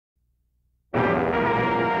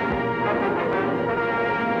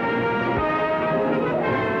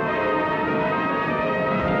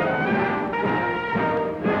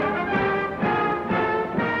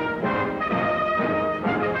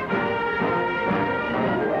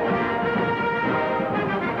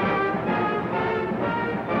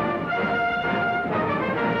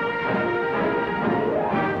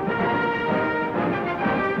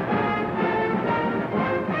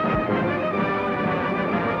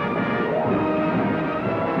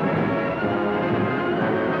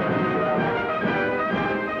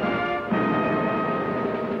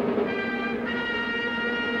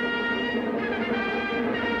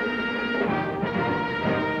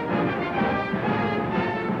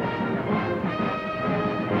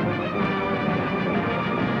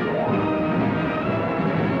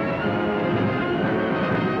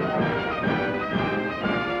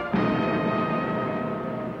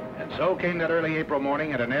came that early April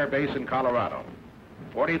morning at an air base in Colorado.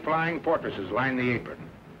 40 Flying Fortresses line the apron.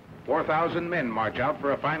 4,000 men march out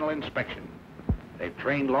for a final inspection. They've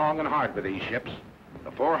trained long and hard with these ships,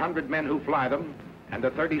 the 400 men who fly them, and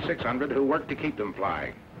the 3,600 who work to keep them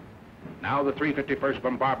flying. Now the 351st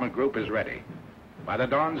Bombardment Group is ready. By the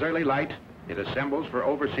dawn's early light, it assembles for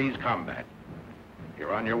overseas combat.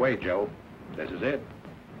 You're on your way, Joe. This is it.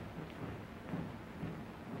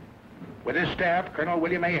 With his staff, Colonel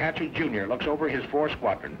William A. Hatchett, Jr. looks over his 4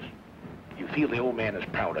 squadrons. You feel the old man is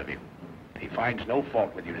proud of you. He finds no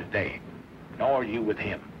fault with you today, nor you with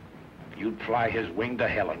him. You'd fly his wing to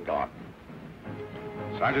hell and gone.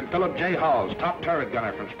 Sergeant Philip J. Halls, top turret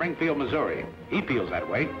gunner from Springfield, Missouri. He feels that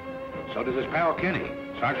way. So does his pal Kenny,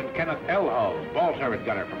 Sergeant Kenneth L. Halls, ball turret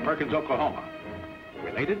gunner from Perkins, Oklahoma.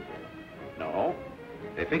 Related? No.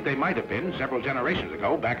 They think they might have been several generations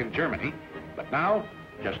ago back in Germany, but now,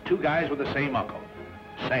 just 2 guys with the same uncle,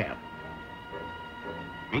 Sam.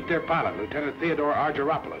 Meet their pilot, Lieutenant Theodore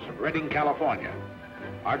Argyropoulos of Redding, California.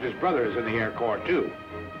 Argy's brother is in the Air Corps, too.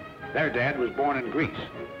 Their dad was born in Greece.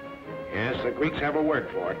 Yes, the Greeks have a word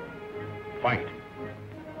for it. Fight.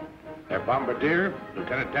 Their bombardier,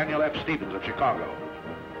 Lieutenant Daniel F. Stevens of Chicago.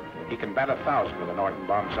 He can bat 1,000 with a Norton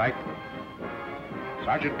bomb sight.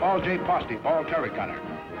 Sergeant Paul J. Posty, ball turret gunner.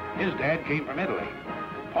 His dad came from Italy.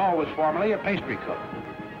 Paul was formerly a pastry cook.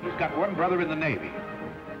 He's got 1 brother in the Navy.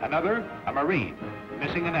 Another, a Marine,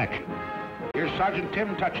 missing in action. Here's Sergeant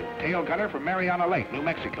Tim Tutchet, tail gunner from Mariana Lake, New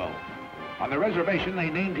Mexico. On the reservation, they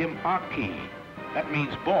named him Aki. That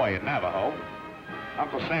means boy in Navajo.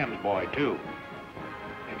 Uncle Sam's boy, too.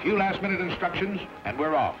 A few last-minute instructions, and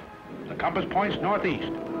we're off. The compass points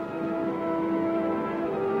northeast.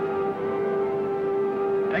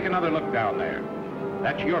 Take another look down there.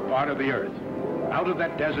 That's your part of the earth. Out of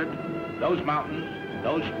that desert, those mountains,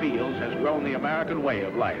 those fields has grown the American way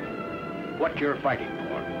of life. What you're fighting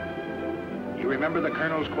for. You remember the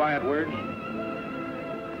Colonel's quiet words?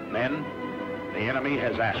 Men, the enemy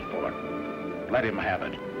has asked for it. Let him have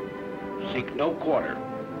it. Seek no quarter,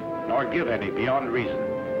 nor give any beyond reason.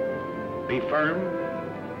 Be firm,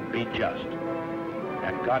 be just,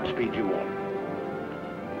 and Godspeed you all.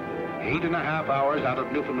 8.5 hours out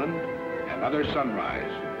of Newfoundland, another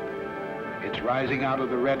sunrise. It's rising out of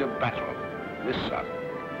the red of battle, this sun.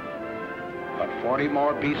 But 40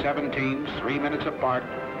 more B-17s, 3 minutes apart,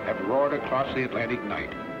 have roared across the Atlantic night.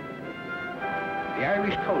 The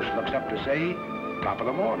Irish coast looks up to say, top of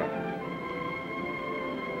the morning.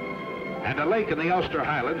 And a lake in the Ulster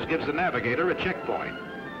Highlands gives the navigator a checkpoint.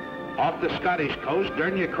 Off the Scottish coast,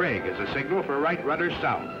 Dernya Craig is a signal for right rudder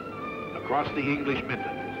south, across the English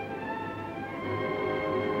Midlands.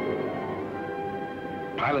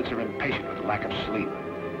 Pilots are impatient with the lack of sleep.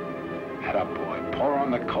 Head up, boy. Pour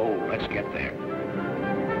on the coal. Let's get there.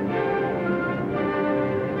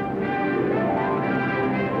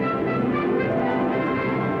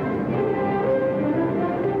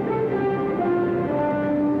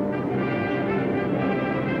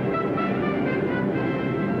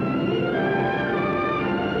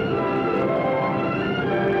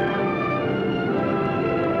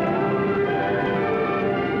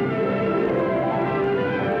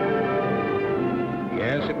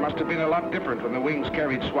 Different when the wings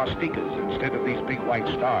carried swastikas instead of these big white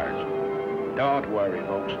stars. Don't worry,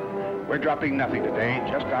 folks. We're dropping nothing today,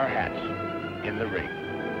 just our hats in the ring.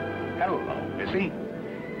 Hello, Missy.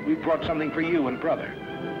 We brought something for you and brother.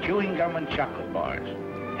 Chewing gum and chocolate bars.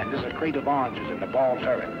 And there's a crate of oranges in the ball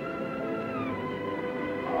turret.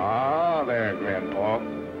 Ah, there, Grandpa.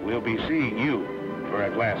 We'll be seeing you for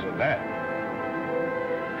a glass of that.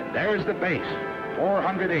 And there's the base.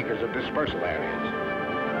 400 acres of dispersal areas.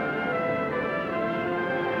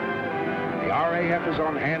 The RAF is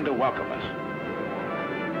on hand to welcome us.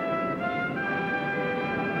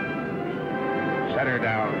 Set her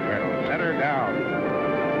down, Colonel. Set her down.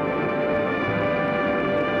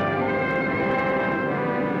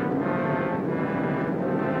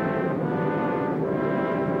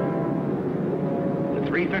 The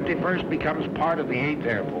 351st becomes part of the 8th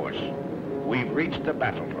Air Force. We've reached the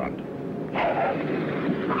battlefront.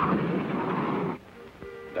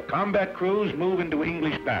 The combat crews move into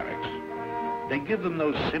English barracks. They give them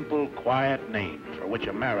those simple, quiet names for which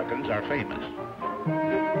Americans are famous.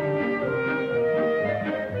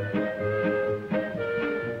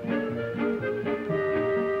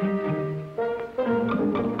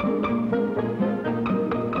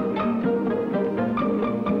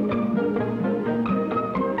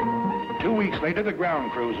 Later, the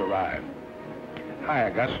ground crews arrive.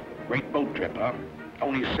 Hiya, Gus. Great boat trip, huh?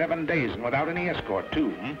 Only 7 days and without any escort,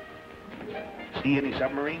 too, See any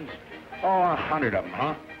submarines? Oh, 100 of them,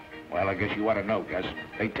 huh? Well, I guess you ought to know, Gus.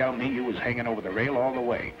 They tell me you was hanging over the rail all the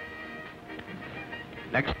way.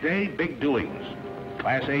 Next day, big doings.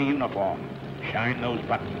 Class A uniform. Shine those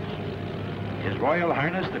buttons. His Royal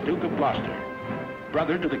Highness, the Duke of Gloucester,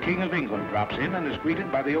 brother to the King of England, drops in and is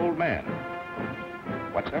greeted by the old man.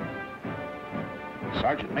 What's up? The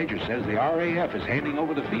Sergeant Major says the RAF is handing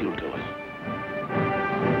over the field to us.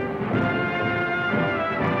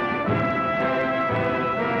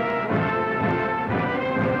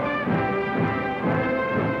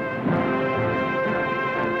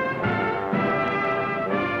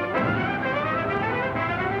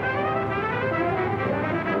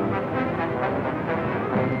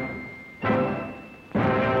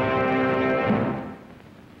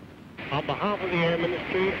 On behalf of the Air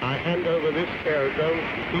Ministry, I hand over this aerodrome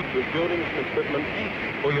complete with buildings and equipment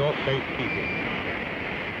for your safekeeping.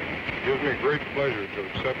 It gives me great pleasure to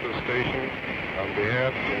accept this station on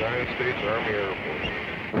behalf of the United States Army Air Force.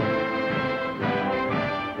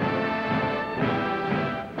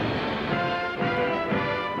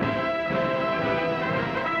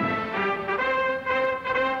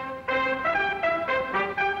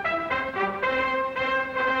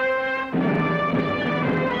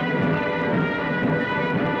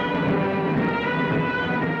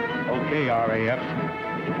 Okay, RAF.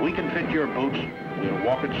 If we can fit your boots, we'll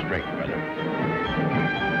walk it straight, brother.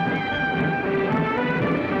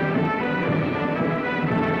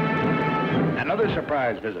 Another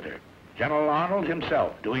surprise visitor. General Arnold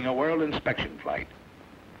himself doing a world inspection flight.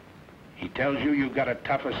 He tells you you've got a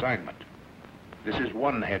tough assignment. This is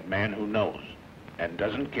one head man who knows and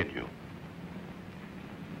doesn't kid you.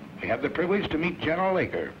 We have the privilege to meet General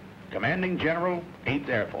Aker, Commanding General, 8th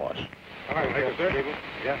Air Force. Hi, thank you, sir. Gable.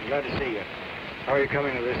 Yeah, glad to see you. How are you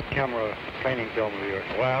coming to this camera training film of yours?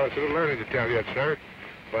 Well, it's a little early to tell yet, sir,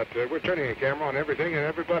 but we're turning a camera on everything and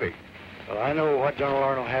everybody. Well, I know what General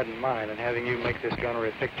Arnold had in mind in having you make this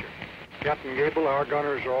gunnery picture. Captain Gable, our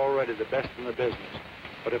gunners are already the best in the business.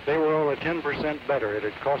 But if they were only 10% better,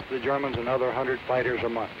 it'd cost the Germans another 100 fighters a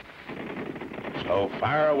month. So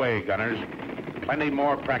fire away, gunners. Plenty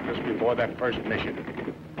more practice before that first mission.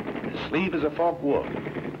 His sleeve is a forked wolf.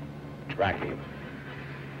 Track him.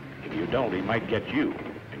 If you don't, he might get you,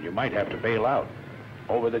 and you might have to bail out.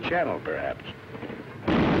 Over the channel, perhaps.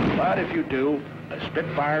 But if you do, a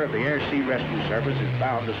Spitfire of the Air Sea Rescue Service is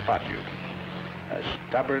bound to spot you. A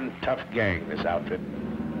stubborn, tough gang, this outfit.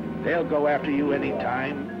 They'll go after you any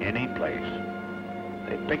time, any place.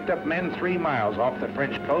 They picked up men 3 miles off the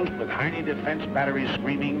French coast with Heine defense batteries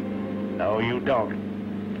screaming, "No, you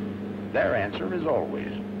don't." Their answer is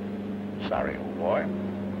always, "Sorry, old boy,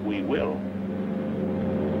 we will."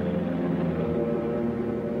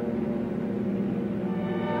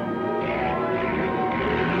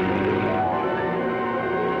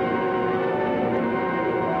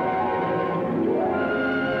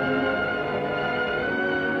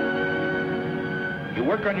 You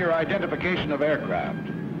work on your identification of aircraft.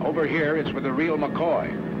 Over here, it's with a real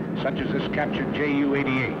McCoy, such as this captured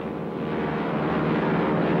Ju-88.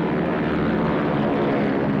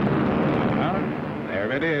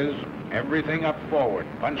 There it is, everything up forward,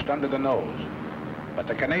 punched under the nose. But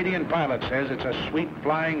the Canadian pilot says it's a sweet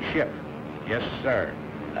flying ship. Yes, sir,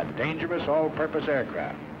 a dangerous all-purpose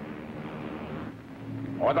aircraft.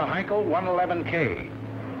 Or the Heinkel 111K.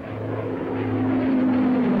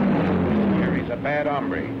 He's a bad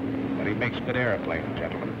hombre, but he makes good airplanes,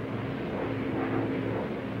 gentlemen.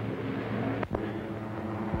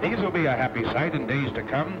 These will be a happy sight in days to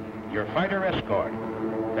come. Your fighter escort,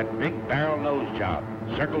 that big barrel nose job,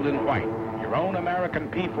 circled in white. Your own American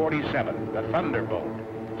P-47, the Thunderbolt,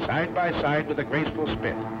 side by side with a graceful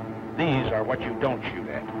spit. These are what you don't shoot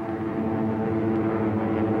at.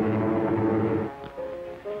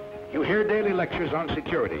 You hear daily lectures on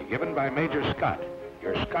security given by Major Scott,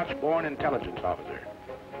 your Scotch-born intelligence officer.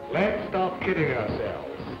 Let's stop kidding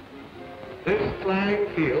ourselves. This flying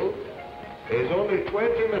field is only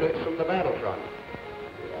 20 minutes from the battlefront.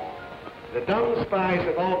 The dumb spies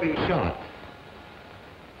have all been shot.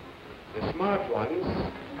 The smart ones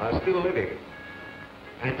are still living.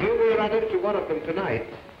 And you may run into one of them tonight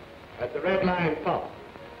at the Red Lion pub.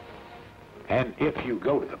 And if you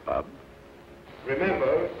go to the pub,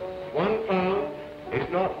 remember, £1 is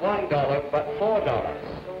not $1, but $4.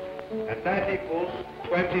 And that equals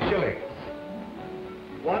 20 shillings.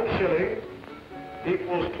 1 shilling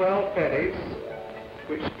equals 12 pennies,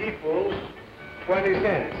 which equals 20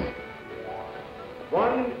 cents.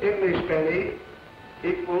 1 English penny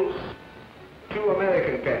equals 2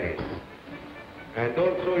 American pennies. And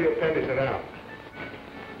don't throw your pennies around.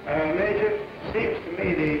 Major, seems to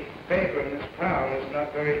me the paper in this town is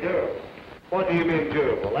not very durable. What do you mean,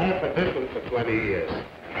 durable? Laugh at this one for 20 years.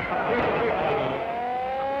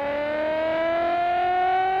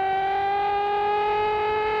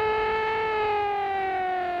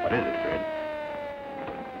 What is it, Fred?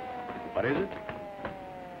 What is it?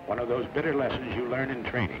 One of those bitter lessons you learn in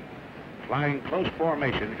training. Flying close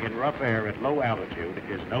formation in rough air at low altitude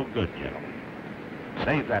is no good, gentlemen.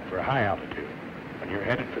 Save that for high altitude, when you're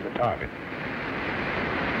headed for the target.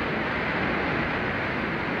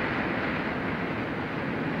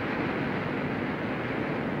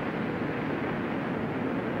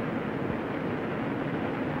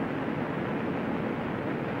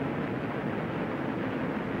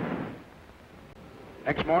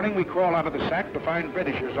 Next morning, we crawl out of the sack to find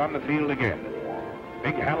Britishers on the field again.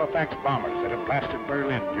 Big Halifax bombers that had blasted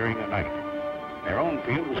Berlin during the night. Their own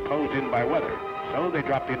field was closed in by weather, so they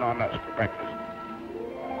dropped in on us for breakfast.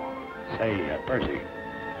 Say, Percy,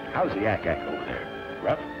 how's the yak over there?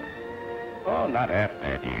 Rough? Oh, not half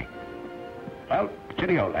bad, Yank. Well,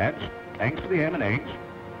 cheerio, lads. Thanks for the ham and eggs.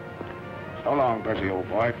 So long, Percy, old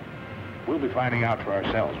boy. We'll be finding out for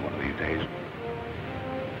ourselves one of these days.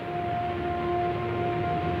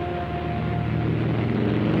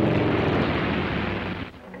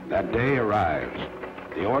 That day arrives.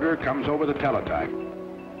 The order comes over the teletype.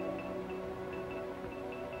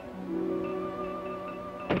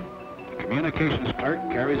 The communications clerk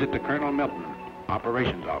carries it to Colonel Milton,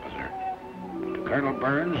 operations officer. To Colonel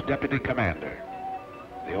Burns, deputy commander.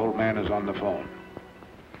 The old man is on the phone.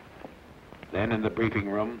 Then in the briefing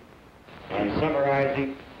room. I'm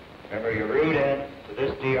summarizing. Remember your route in to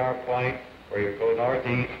this DR point where you go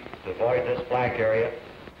northeast to avoid this black area.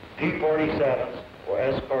 T-47s will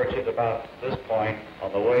escort you to about this point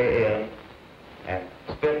on the way in, and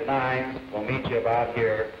Spit 9s will meet you about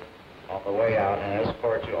here on the way out and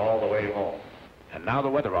escort you all the way home. And now the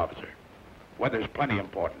weather officer. Weather's plenty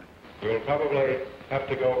important. You'll probably have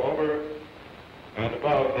to go over and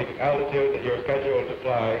above the altitude that you're scheduled to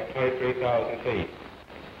fly, 23,000 feet.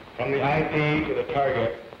 From the IP to the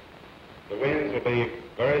target, the winds will be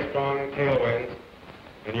very strong tailwinds,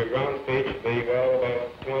 and your ground speed should be, well,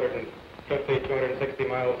 about 260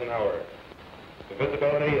 miles an hour. The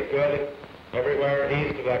visibility is good everywhere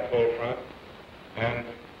east of that cold front, and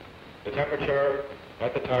the temperature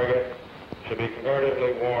at the target should be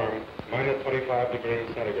comparatively warm, minus 25 degrees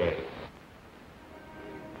centigrade.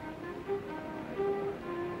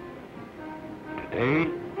 Today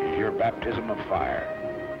is your baptism of fire.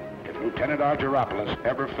 If Lieutenant Argyropoulos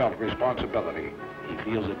ever felt responsibility, he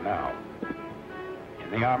feels it now.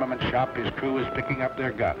 In the armament shop, his crew is picking up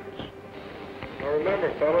their guns. Now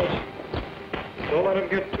remember, fellas, don't let them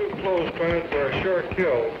get too close trying for a sure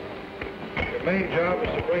kill. Your main job is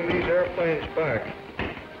to bring these airplanes back.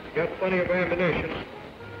 You got plenty of ammunition.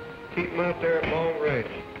 Keep them out there at long range.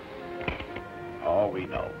 Oh, we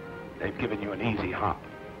know. They've given you an easy hop.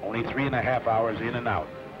 Only 3.5 hours in and out.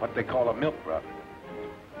 What they call a milk run.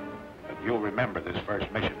 But you'll remember this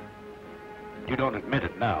first mission. You don't admit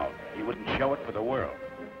it now. You wouldn't show it for the world.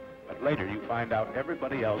 But later you find out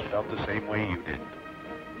everybody else felt the same way you did.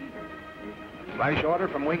 Flash order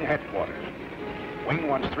from Wing headquarters. Wing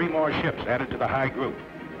wants 3 more ships added to the high group.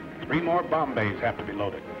 3 more bomb bays have to be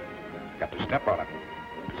loaded. Got to step on it.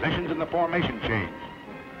 Positions in the formation change.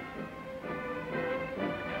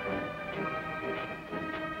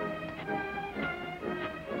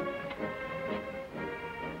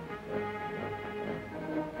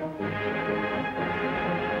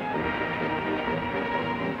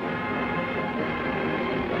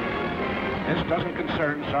 This doesn't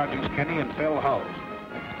concern Sergeants Kenny and Phil Hulls.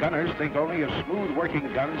 Gunners think only of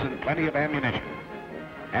smooth-working guns and plenty of ammunition.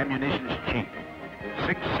 Ammunition's cheap.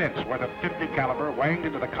 6 cents worth of .50 caliber wanged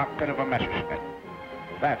into the cockpit of a Messerschmitt.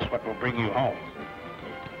 That's what will bring you home.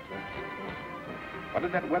 What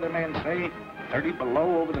did that weatherman say? 30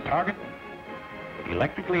 below over the target?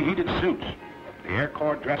 Electrically heated suits. The Air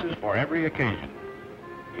Corps dresses for every occasion.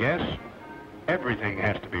 Yes, everything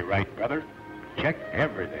has to be right, brother. Check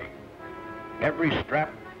everything. Every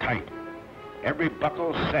strap tight. Every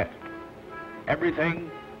buckle set.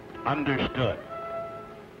 Everything understood.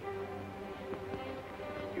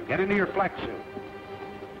 You get into your flak suit.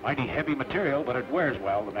 Mighty heavy material, but it wears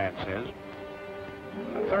well, the man says.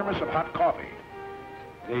 A thermos of hot coffee.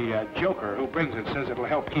 The joker who brings it says it'll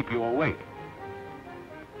help keep you awake.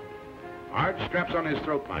 Art straps on his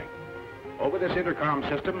throat mic. Over this intercom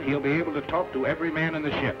system, he'll be able to talk to every man in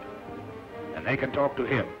the ship. And they can talk to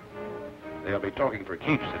him. They'll be talking for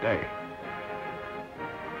keeps today.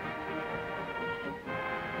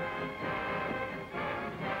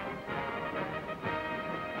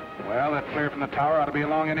 Well, that flare from the tower ought to be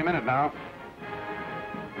along any minute now.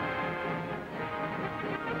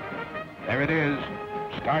 There it is.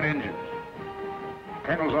 Start engines.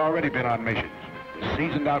 Colonel's already been on missions with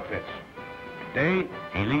seasoned outfits. Today,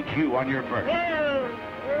 he leads you on your berth.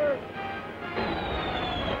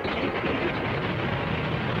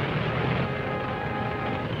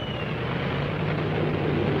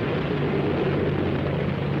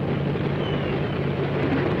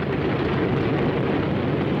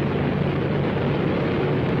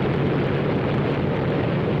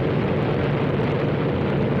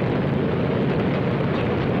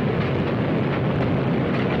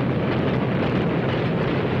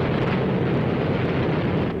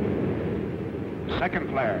 Second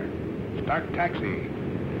flare. Start taxi.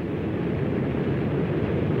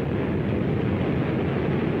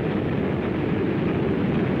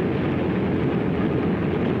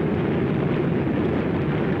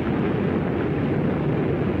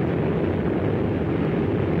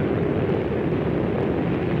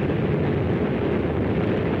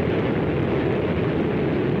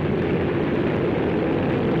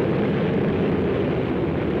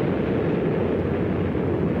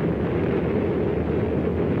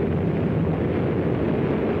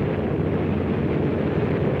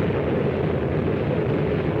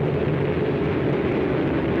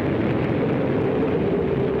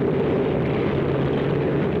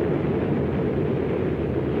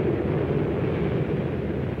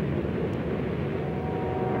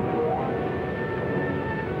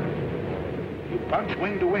 Punch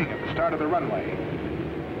wing to wing at the start of the runway.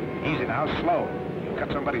 Easy now, slow. You'll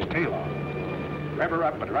cut somebody's tail off. Rev her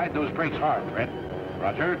up, but ride those brakes hard, Fred.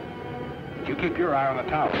 Roger. But you keep your eye on the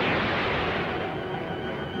tower.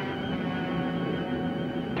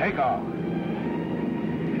 Take off.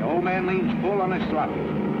 The old man leans full on his throttle.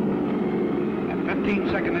 At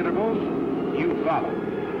 15-second intervals, you follow.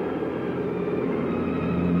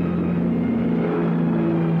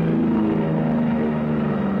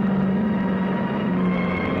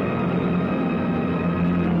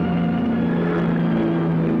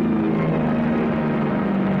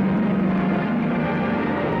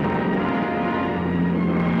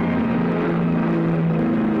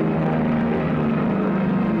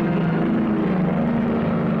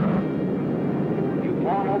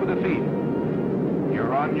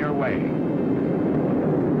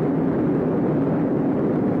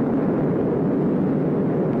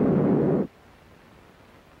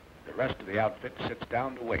 Outfit sits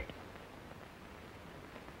down to wait.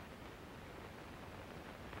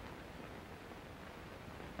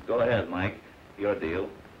 Go ahead, Mike. Your deal.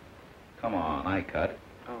 Come on, I cut.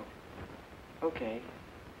 Oh, okay.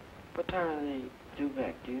 What time are they due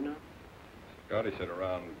back, do you know? Scotty said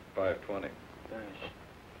around 5:20. Gosh,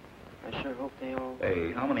 I sure hope they all...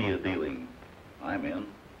 Hey, how many are you dealing? I'm in.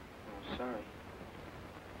 Oh, sorry.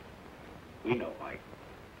 We know, Mike.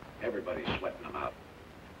 Everybody's sweating them out.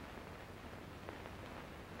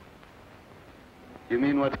 You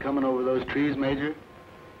mean what's coming over those trees, Major?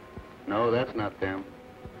 No, that's not them.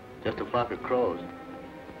 Just a flock of crows.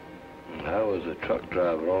 I was a truck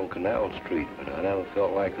driver on Canal Street, but I never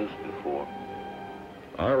felt like this before.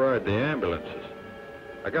 I ride the ambulances.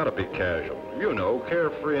 I gotta be casual. You know,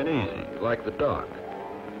 carefree and easy, like the doc.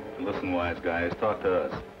 Listen, wise guys, talk to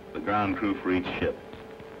us. The ground crew for each ship.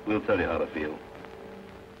 We'll tell you how to feel.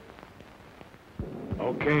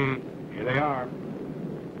 Okay, here they are.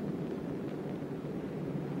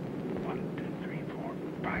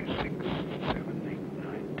 5, 6, 7, 8,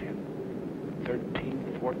 9, 10,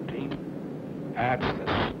 13, 14. That's the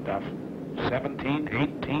stuff. 17,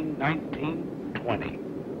 18, 19, 20.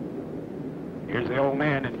 Here's the old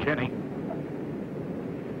man and Jenny.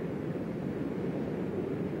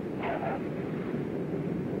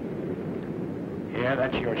 Yeah,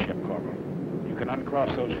 that's your ship, Corporal. You can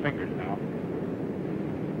uncross those fingers now.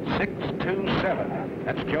 627.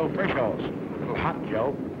 That's Joe Frischholz. A little hot,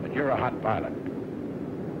 Joe, but you're a hot pilot.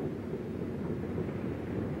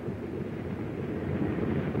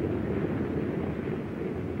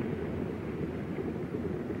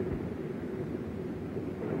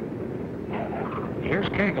 Here's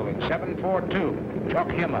Gable in 742.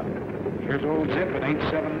 Chalk him up. Here's old Zip in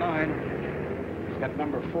 879. He's got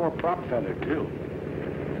number 4 prop feather, too.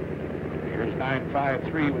 Here's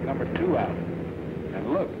 953 with number 2 out.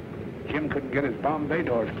 And look, Jim couldn't get his Bombay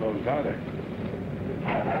doors closed either.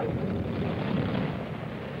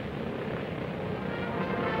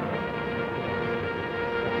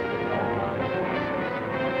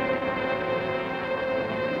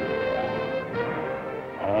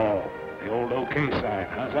 OK sign,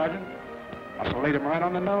 huh, Sergeant? Must have laid him right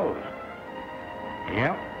on the nose.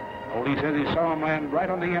 Yep. Oldie says he saw him land right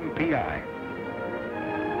on the MPI.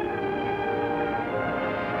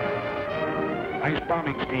 Nice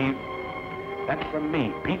bombing, Steve. That's from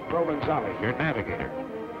me, Pete Provenzali, your navigator.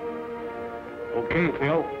 Okay,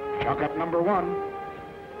 Phil, chalk up number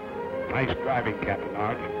 1. Nice driving, Captain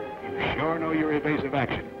Arch. You sure know your evasive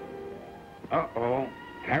action. Uh-oh,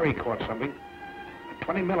 Harry caught something. A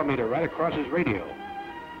 20 millimeter right across his radio.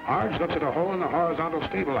 Arch looks at a hole in the horizontal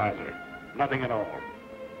stabilizer. Nothing at all.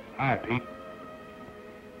 Hi, Pete.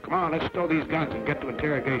 Come on, let's stow these guns and get to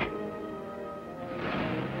interrogation.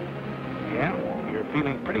 Yeah, you're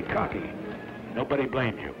feeling pretty cocky. Nobody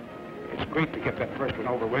blamed you. It's great to get that first one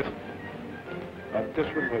over with. But this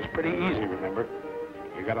one was pretty easy, remember?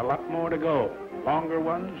 You got a lot more to go. Longer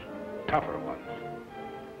ones, tougher ones.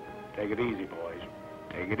 Take it easy, boys.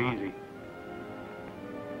 Take it easy.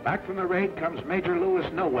 Back from the raid comes Major Louis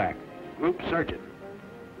Nowak, Group Surgeon.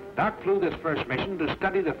 Doc flew this first mission to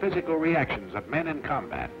study the physical reactions of men in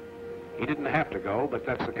combat. He didn't have to go, but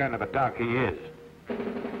that's the kind of a doc he is.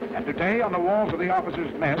 And today, on the walls of the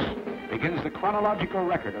officers' mess, begins the chronological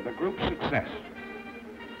record of the group's success.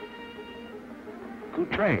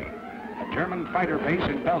 Coutray, a German fighter base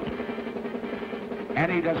in Belgium.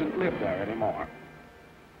 Annie doesn't live there anymore.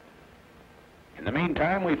 In the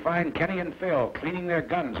meantime, we find Kenny and Phil cleaning their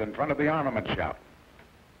guns in front of the armament shop.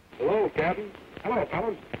 Hello, Captain. Hello,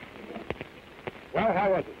 fellas. Well,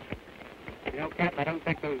 how was it? You know, Captain, I don't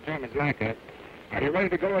think those Germans like us. Are you ready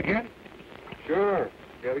to go again? Sure.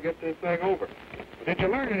 Got to get this thing over. Did you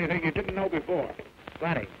learn anything you didn't know before?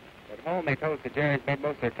 Plenty. At home, they told us the Jerry's made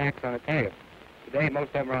most of their attacks on the tail. Today, most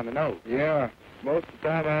of them are on the nose. Yeah. Most of the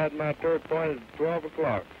time, I had my turret pointed at 12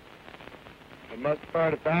 o'clock. I must have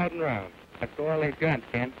fired 1,000 rounds. Let's go all these guns,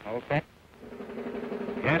 Ken. All set?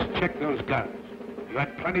 Yes, check those guns. You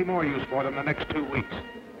had plenty more use for them the next 2 weeks.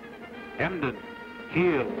 Emden,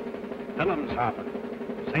 Kiel,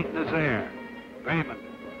 Wilhelmshaven, St. Nazaire, Bremen.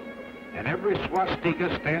 And every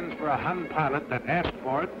swastika stands for a Hun pilot that asked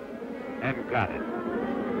for it and got it.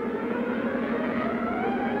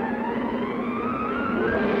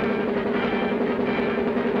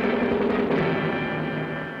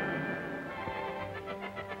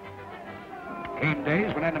 Came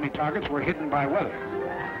days when enemy targets were hidden by weather.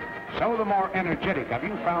 So the more energetic of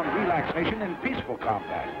you found relaxation in peaceful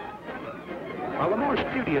combat, while the more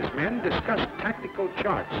studious men discussed tactical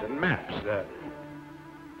charts and maps,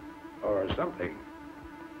 or something.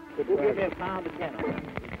 Could you give me a pound of 10 on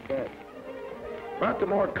it? But the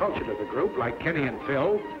more cultured of the group, like Kenny and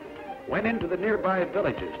Phil, went into the nearby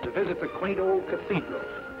villages to visit the quaint old cathedrals,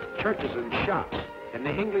 churches and shops in the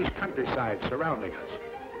English countryside surrounding us.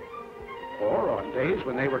 Or on days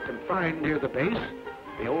when they were confined near the base,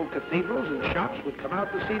 the old cathedrals and shops would come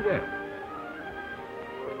out to see them.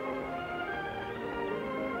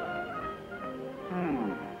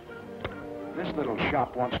 This little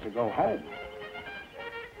shop wants to go home.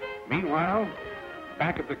 Meanwhile,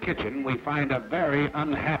 back at the kitchen, we find a very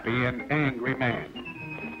unhappy and angry man.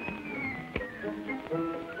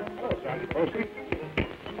 Hello, Sergeant Posty.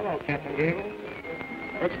 Hello, Captain Gable.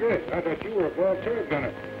 What's this? I thought you were a ball turret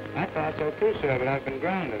gunner. I thought so too, sir, but I've been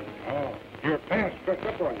grounded. Oh, your pants crept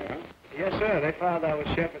up on you, huh? Yes, sir. They found I was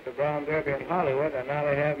chef at the Brown Derby in Hollywood, and now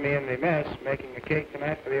they have me in the mess making a cake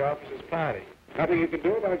tonight for the officers' party. Nothing you can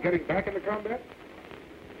do about getting back into combat?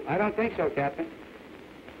 I don't think so, Captain.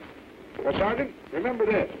 Well, Sergeant, remember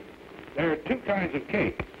this. There are 2 kinds of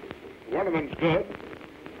cake. One of them's good,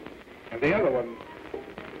 and the other one,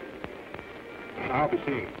 I'll be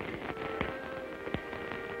seeing.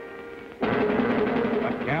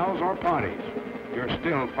 But gals or parties, you're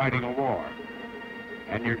still fighting a war.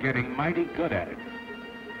 And you're getting mighty good at it.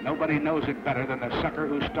 Nobody knows it better than the sucker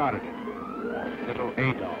who started it, little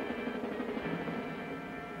Adolf.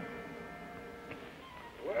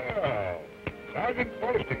 Well, Sergeant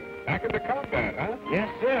Posty, back into combat, huh? Yes,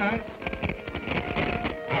 sir.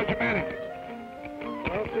 How'd you manage it?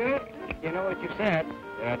 Well, sir, you know what you said.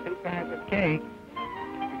 There are 2 kinds of cake.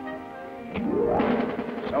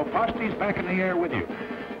 So Posty's back in the air with you.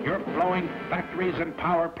 You're blowing factories and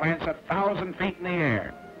power plants 1,000 feet in the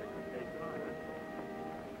air.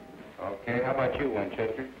 Okay, how about you,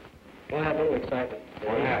 Winchester? Well, I have a little excitement.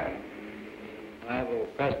 What happened? I have a little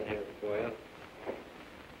present here for you.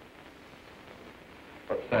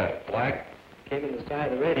 What's that, black? Came in the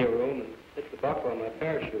side of the radio room and hit the buckle on my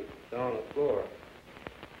parachute. It's on the floor.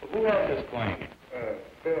 Who else is playing?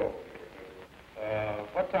 Phil.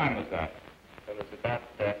 What time was that? It was about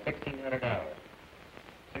 $1,600.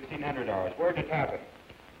 $1,600. Where'd it happen?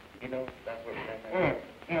 You know, that's what it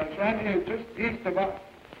Yeah, it's right here, just east of Austin.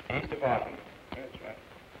 East of Austin. That's right.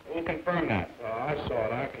 We'll confirm that. I saw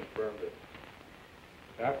it. I confirmed it.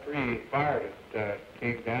 After he fired it,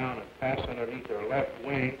 came down and passed underneath their left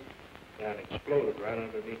wing and exploded right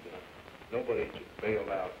underneath them. Nobody should bail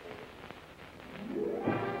out.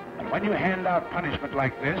 And when you hand out punishment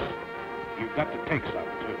like this, you've got to take some,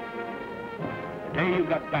 too. The day you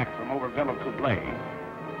got back from over Villers-Coublay,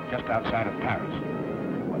 just outside of Paris,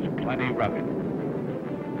 was plenty rugged.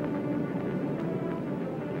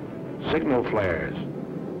 Signal flares.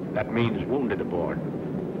 That means wounded aboard.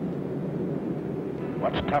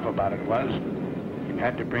 What's tough about it was, you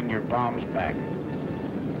had to bring your bombs back.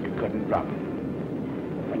 You couldn't drop them.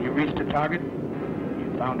 When you reached the target,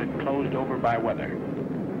 you found it closed over by weather.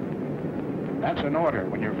 That's an order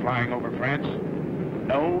when you're flying over France.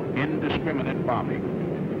 No indiscriminate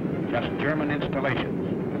bombing. Just German installations.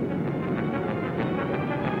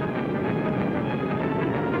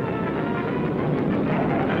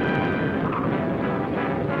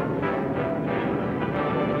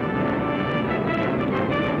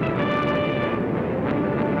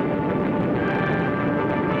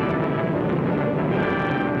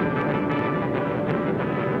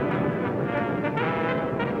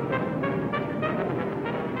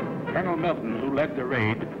 Led the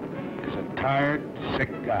raid is a tired, sick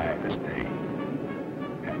guy this day,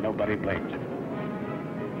 and nobody blames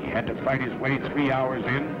him. He had to fight his way 3 hours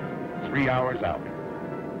in, 3 hours out,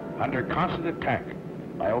 under constant attack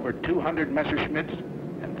by over 200 Messerschmitts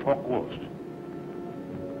and Focke-Wulfs.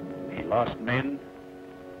 He lost men,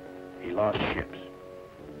 he lost ships,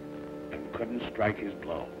 and couldn't strike his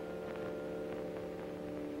blow.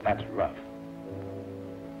 That's rough.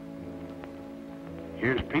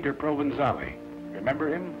 Here's Peter Provenzali.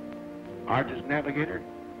 Remember him? Argus navigator?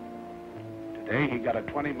 Today he got a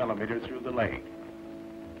 20 millimeter through the leg.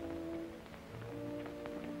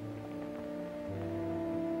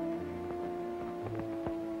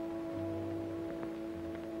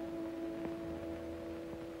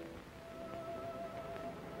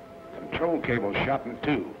 Control cable shot in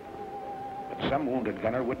two, but some wounded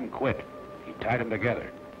gunner wouldn't quit. He tied them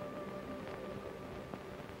together.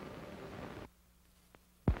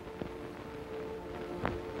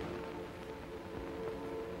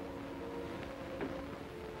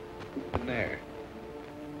 There.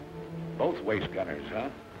 Both waist gunners, huh?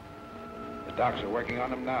 The docs are working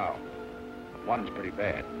on them now. One's pretty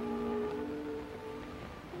bad.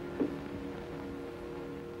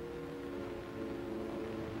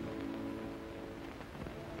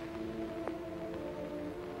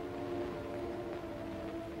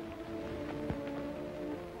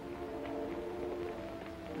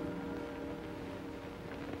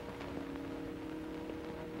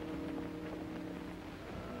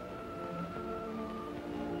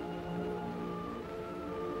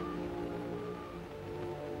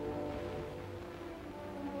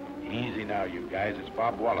 Easy now, you guys. It's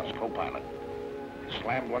Bob Wallace, co-pilot. He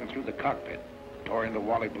slammed one through the cockpit, tore into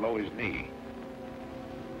Wally below his knee.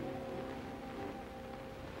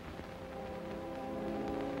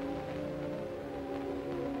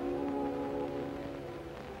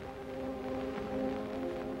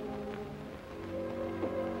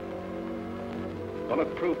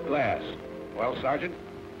 Bulletproof glass. Well, Sergeant,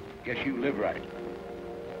 guess you live right.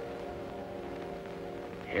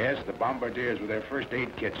 Yes, the bombardiers with their first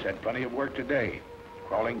aid kits had plenty of work today,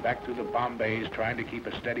 crawling back through the bomb bays, trying to keep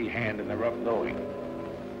a steady hand in the rough going.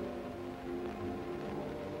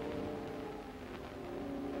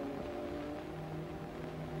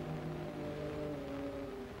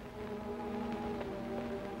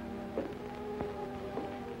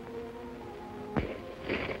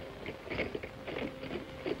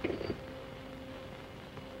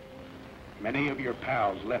 Many of your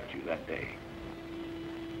pals left you that day.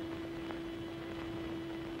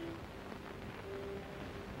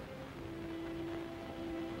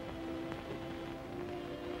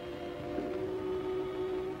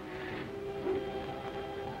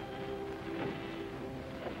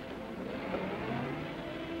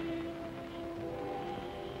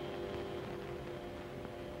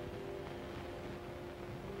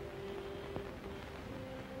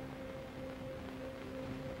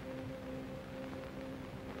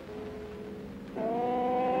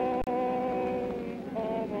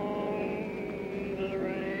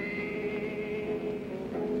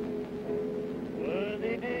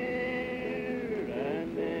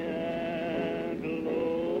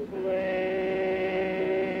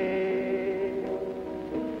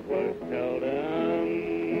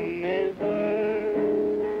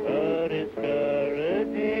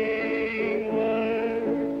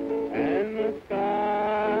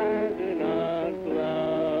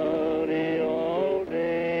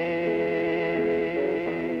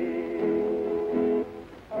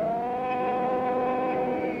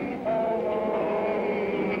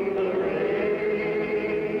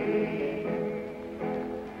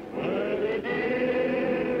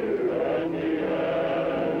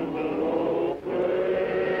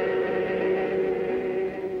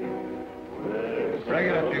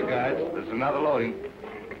 There's another loading.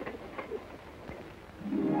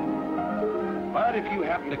 But if you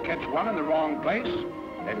happen to catch one in the wrong place,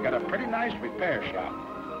 they've got a pretty nice repair shop.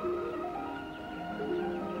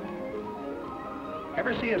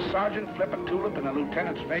 Ever see a sergeant flip a tulip in a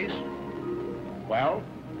lieutenant's face? Well,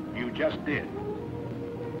 you just did.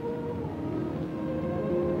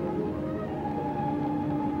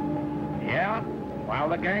 Yeah, while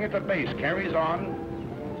the gang at the base carries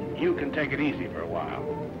on, you can take it easy for a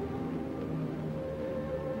while.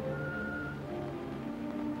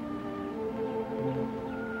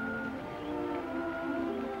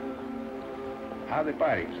 How they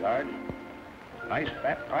fighting, Sarge? Nice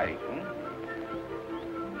fat pike, hmm?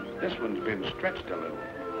 This one's been stretched a little.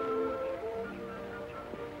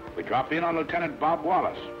 We drop in on Lieutenant Bob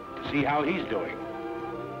Wallace to see how he's doing.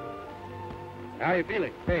 How are you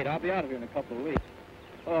feeling? Great, I'll be out of here in a couple of weeks.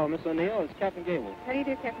 Oh, Miss O'Neill, it's Captain Gable. How do you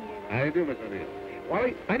do, Captain Gable? How do you do, Miss O'Neill?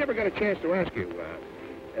 Wally, I never got a chance to ask you.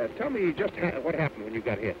 Tell me just what happened when you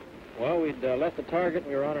got hit. Well, we'd left the target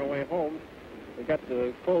and we were on our way home. We got to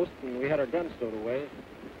the coast and we had our guns stowed away.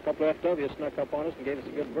 A couple of FWs snuck up on us and gave us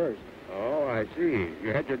a good burst. Oh, I see.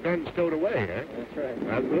 You had your guns stowed away, huh? That's right.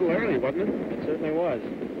 That was a little early, wasn't it? It certainly was.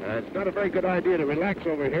 It's not a very good idea to relax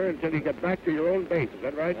over here until you get back to your own base. Is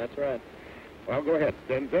that right? That's right. Well, go ahead.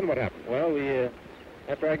 Then what happened? Well,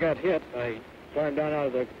 after I got hit, I climbed down out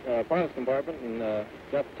of the pilot's compartment and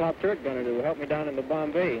got the top turret gunner to help me down into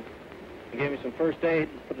Bombay. He gave me some first aid,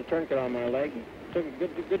 put the tourniquet on my leg, and took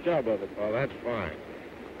a good job of it. Well, that's fine.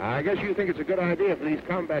 I guess you think it's a good idea for these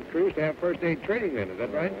combat crews to have first aid training then, is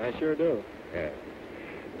that right? I sure do. Yeah.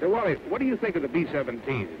 So, Wally, what do you think of the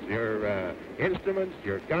B-17s? Your instruments,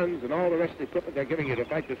 your guns, and all the rest of the equipment they're giving you to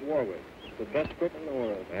fight this war with? It's the best equipment in the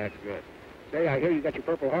world. That's good. Say, I hear you got your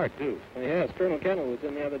Purple Heart, too. Yes, Colonel Kendall was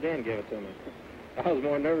in the other day and gave it to me. I was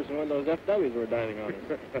more nervous than when those FWs were diving on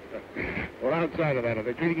us. Well, outside of that, are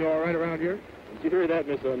they treating you all right around here? Did you hear that,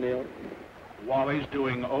 Miss O'Neill? Wally's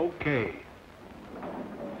doing okay.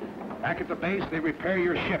 Back at the base, they repair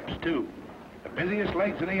your ships, too. The busiest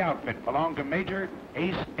legs in the outfit belong to Major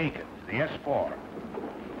Ace Aiken, the S-4.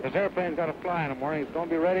 This airplane's got to fly in the morning. It's going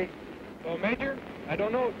to be ready? Well, Major, I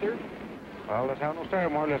don't know, sir. Well, let's have no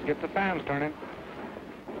ceremony. Let's get the fans turning.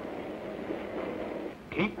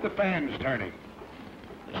 Keep the fans turning.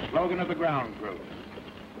 The slogan of the ground crew.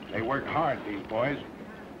 They work hard, these boys.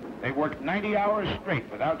 They work 90 hours straight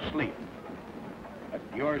without sleep. But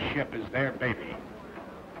your ship is their baby,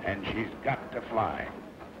 and she's got to fly.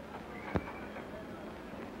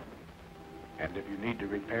 And if you need to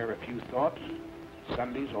repair a few thoughts,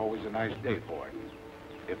 Sunday's always a nice day for it,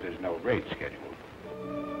 if there's no raid scheduled.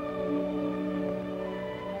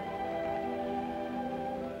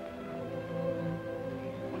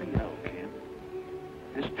 What do you know, kid?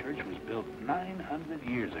 This church was built 900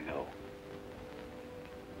 years ago.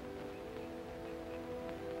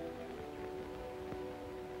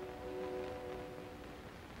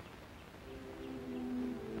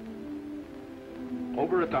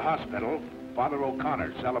 Over at the hospital, Father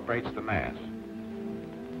O'Connor celebrates the Mass.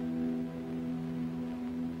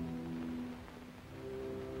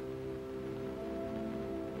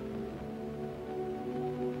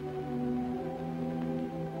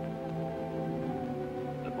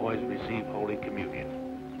 The boys receive Holy Communion.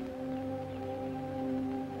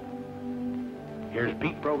 Here's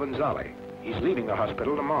Pete Provenzale. He's leaving the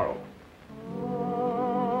hospital tomorrow.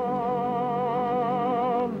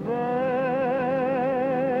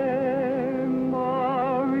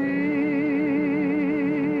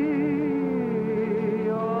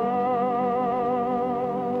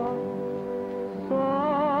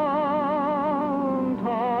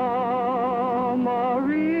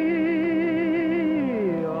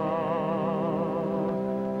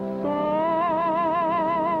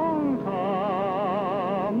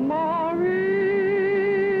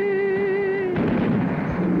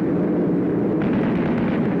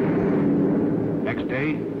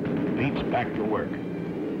 Back to work.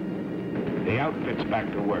 The outfit's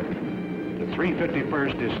back to work. The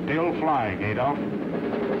 351st is still flying, Adolf.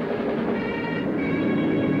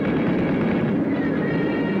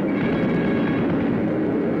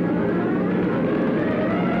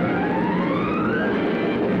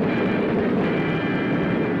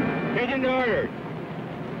 Pigeon order.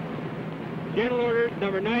 General Orders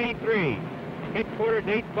number 93. Headquarters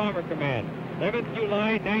 8th Bomber Command. 11th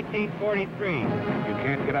July, 1943. You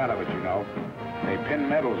can't get out of it, you know. They pin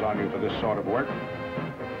medals on you for this sort of work.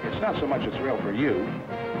 It's not so much a thrill for you.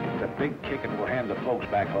 It's a big kick it will hand the folks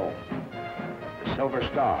back home. The Silver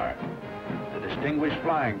Star, the Distinguished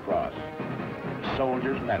Flying Cross, the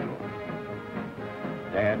Soldier's Medal.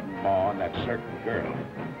 Dad and Ma and that certain girl.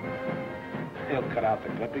 He'll cut out the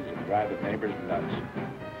clippings and drive the neighbors nuts.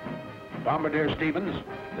 Bombardier Stevens,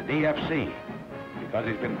 the DFC, because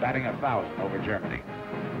he's been batting 1,000 over Germany.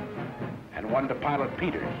 And one to pilot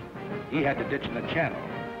Peters. He had to ditch in the channel,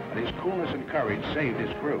 but his coolness and courage saved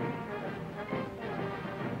his crew.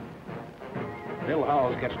 Bill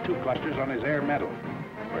Howells gets 2 clusters on his air medal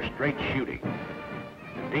for straight shooting.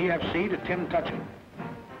 The DFC to Tim Tutchin.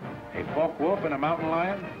 A Focke Wulf and a mountain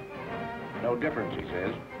lion? No difference, he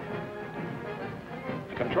says.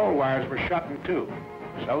 The control wires were shot in 2,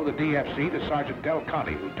 so the DFC to Sergeant Del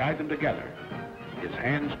Conte, who tied them together, his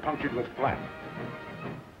hands punctured with flak.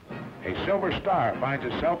 A silver star finds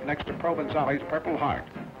itself next to Provenzale's Purple Heart.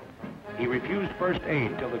 He refused first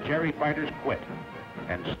aid till the Jerry fighters quit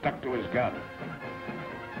and stuck to his gun.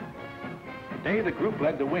 The day the group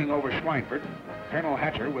led the wing over Schweinfurt, Colonel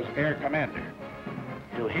Hatcher was air commander.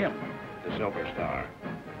 To him, the Silver Star.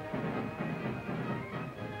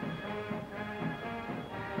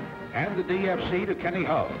 And the DFC to Kenny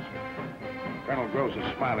Hulls. Colonel Gross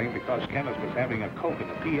is smiling because Kenneth was having a Coke in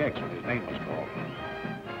the PX when his name was called.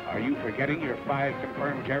 Are you forgetting your 5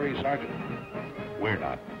 confirmed Jerry, Sergeant? We're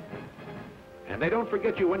not. And they don't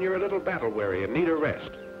forget you when you're a little battle-weary and need a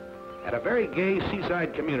rest. At a very gay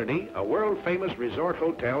seaside community, a world-famous resort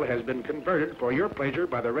hotel has been converted for your pleasure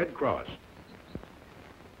by the Red Cross.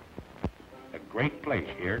 A great place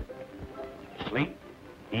here. Sleep,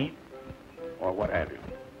 eat, or what have you.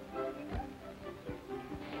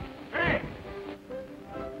 Hey!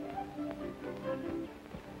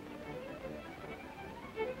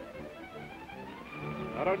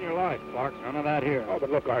 Not on your life, Clark. None of that here. Oh, but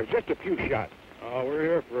look, ours, just a few shots. Oh, we're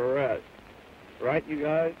here for a rest. Right, you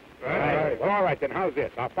guys? Right. Well, all right, then, how's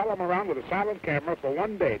this? I'll follow them around with a silent camera for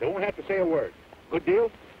 1 day. They won't have to say a word. Good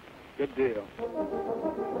deal? Good deal.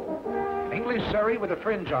 English Surrey with a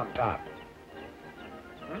fringe on top.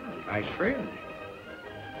 Nice fringe.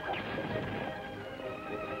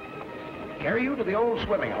 Carry you to the old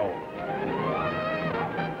swimming hole.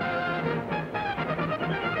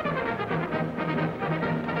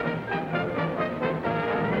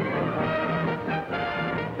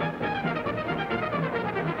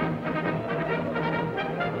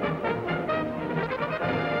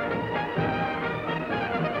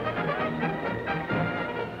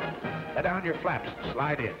 Let down your flaps and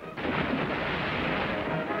slide in.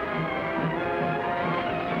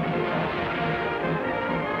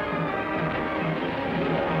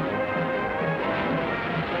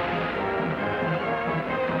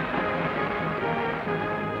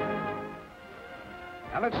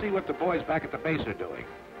 Now let's see what the boys back at the base are doing.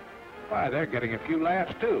 Why, they're getting a few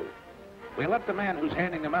laughs, too. We'll let the man who's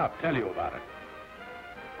handing them out tell you about it.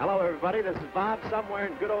 Hello, everybody. This is Bob, somewhere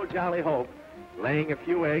in good old Jolly Hope, laying a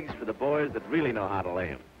few eggs for the boys that really know how to lay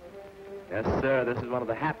them. Yes, sir, this is one of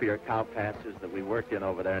the happier cow pastures that we worked in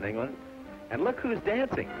over there in England. And look who's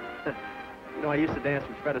dancing. You know, I used to dance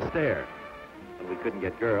with Fred Astaire when we couldn't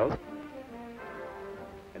get girls.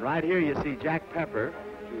 And right here you see Jack Pepper,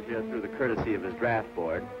 who's here through the courtesy of his draft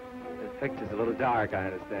board. This picture's a little dark, I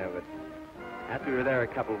understand, but after we were there a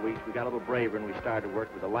couple of weeks, we got a little braver and we started to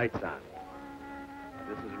work with the lights on.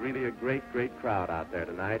 This is really a great, great crowd out there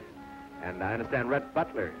tonight. And I understand Rhett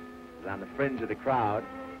Butler is on the fringe of the crowd.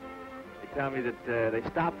 They tell me that they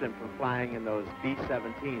stopped him from flying in those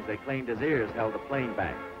B-17s. They claimed his ears held the plane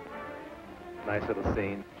back. Nice little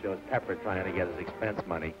scene. Shows Pepper trying to get his expense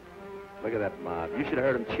money. Look at that mob. You should have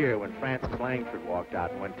heard him cheer when Francis Langford walked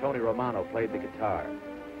out and when Tony Romano played the guitar.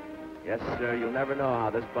 Yes, sir, you'll never know how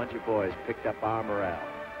this bunch of boys picked up our morale.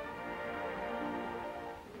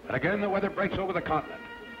 And again, the weather breaks over the continent,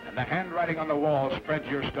 and the handwriting on the wall spreads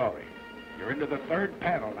your story. You're into the 3rd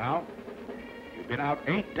panel now. You've been out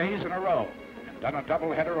 8 days in a row and done a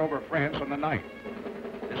doubleheader over France on the 9th.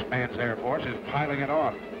 This man's Air Force is piling it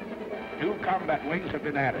on. 2 combat wings have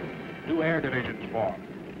been added, 2 air divisions formed.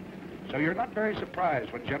 So you're not very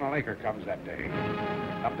surprised when General Aker comes that day.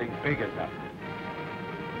 Something big is up.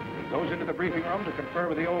 He goes into the briefing room to confer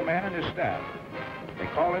with the old man and his staff. They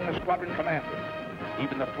call in the squadron commanders,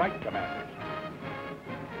 even the flight commanders.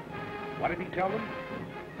 What did he tell them?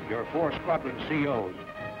 Your 4 squadron COs.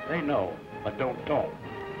 They know, but don't talk.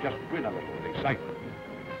 Just grin a little with excitement.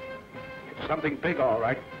 It's something big, all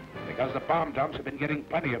right, because the bomb dumps have been getting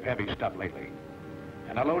plenty of heavy stuff lately.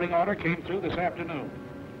 And a loading order came through this afternoon.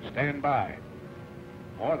 Stand by.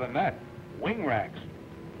 More than that, wing racks.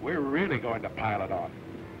 We're really going to pile it on.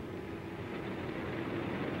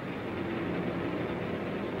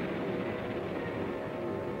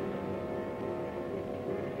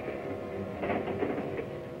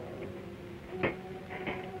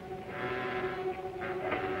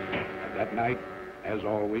 That night, As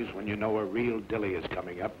always, when you know a real dilly is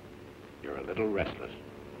coming up, you're a little restless.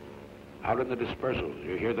 Out in the dispersals,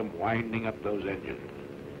 you hear them winding up those engines.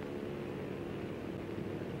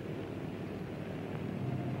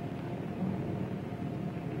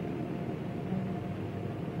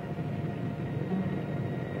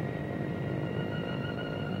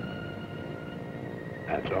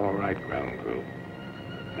 That's all right, ground crew.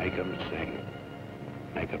 Make 'em sing.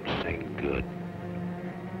 Make 'em sing good.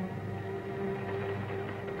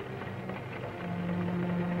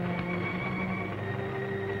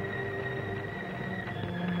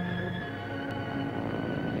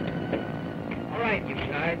 All right, you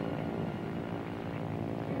guys.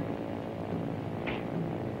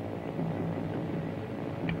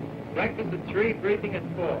 Breakfast at 3, briefing at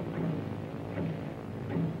 4.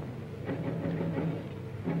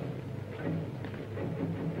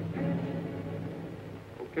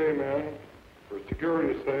 Okay, man. For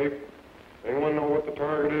security's sake, anyone know what the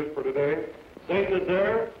target is for today? St.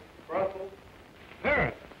 Nazaire? Brussels?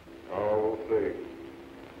 Paris. Oh, we'll see.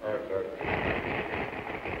 All right, sir.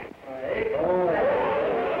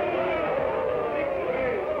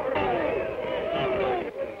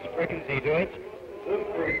 Spriggins, he do it? This is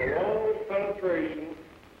the longest penetration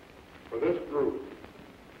for this group.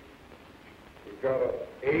 We've got an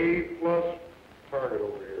A+ target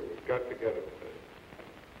over here. We've got to get it today.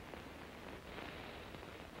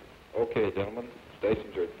 Okay, gentlemen.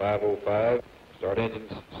 Stations are at 5:05. Start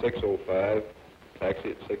engines 6:05.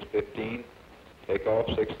 Taxi at 6:15. Takeoff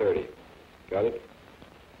 6:30. Got it?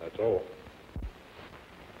 That's all.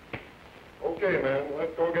 Okay, man.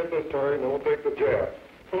 Let's go get this target and we'll take the jet.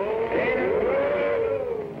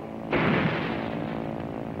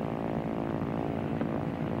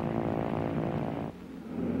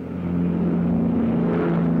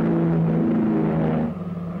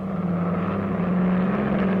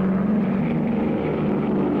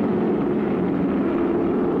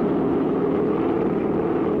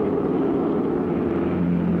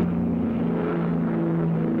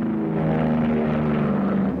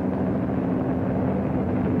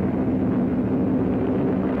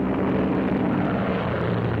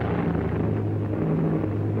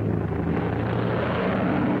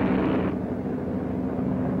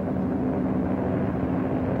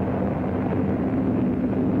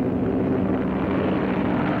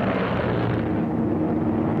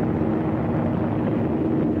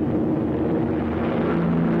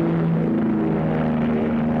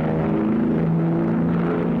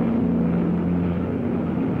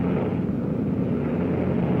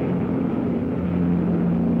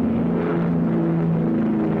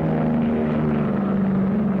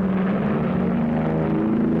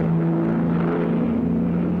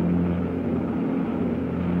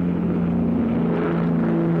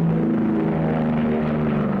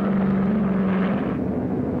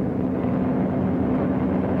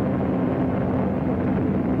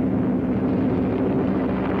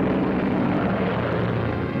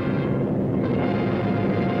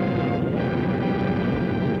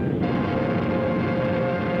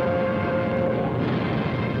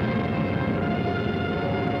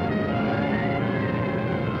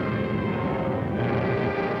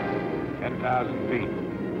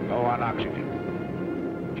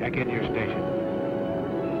 Check in your station.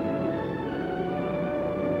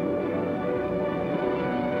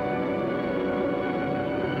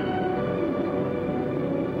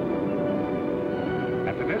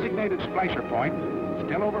 At the designated splicer point,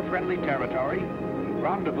 still over friendly territory,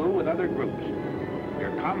 rendezvous with other groups.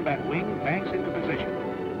 Your combat wing banks into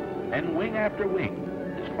position. Then wing after wing,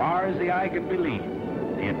 as far as the eye can believe,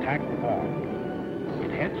 the attack formed.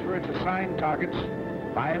 It heads for its assigned targets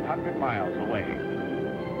 500 miles away.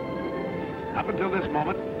 Up until this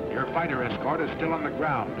moment, your fighter escort is still on the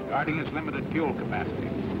ground, guarding its limited fuel capacity.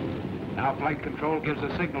 Now flight control gives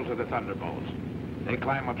a signal to the Thunderbolts. They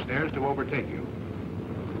climb upstairs to overtake you.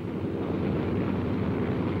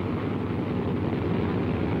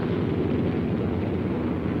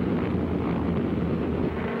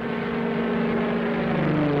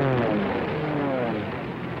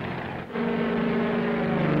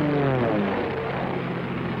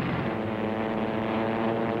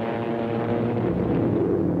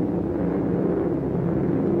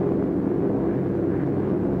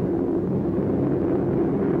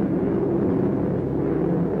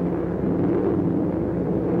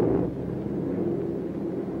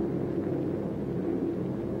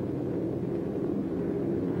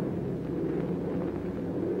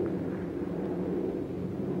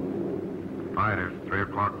 Fighters, 3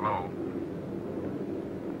 o'clock low.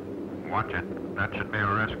 Watch it. That should be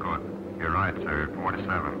our escort. You're right, sir.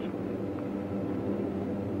 47s.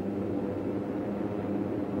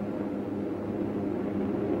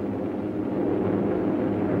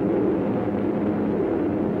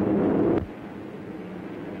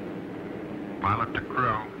 Pilot to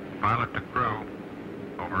crew. Pilot to crew.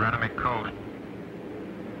 Over enemy coast.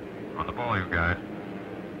 On the ball, you guys.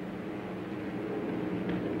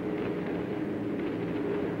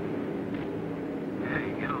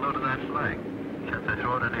 Hey, get a load of that flag. Can't they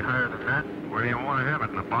throw it any higher than that? Where do you want to have it?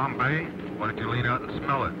 In the bomb bay? Why don't you lean out and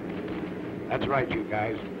smell it? That's right, you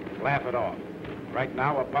guys. Laugh it off. Right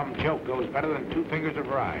now, a bum joke goes better than 2 fingers of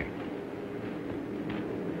rye.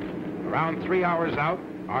 Around 3 hours out,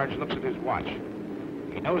 Arge looks at his watch.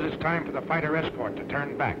 He knows it's time for the fighter escort to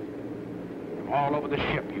turn back. From all over the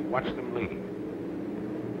ship, you watch them leave.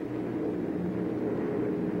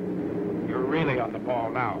 You're really on the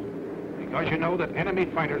ball now, because you know that enemy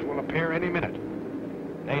fighters will appear any minute.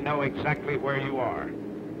 They know exactly where you are.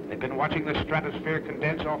 They've been watching the stratosphere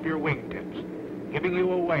condense off your wingtips, giving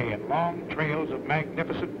you away in long trails of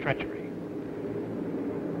magnificent treachery.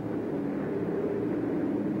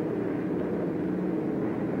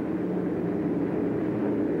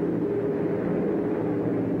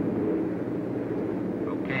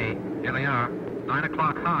 Okay, here they are. 9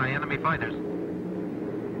 o'clock high, enemy fighters.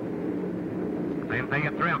 Same thing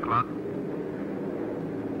at 3 o'clock.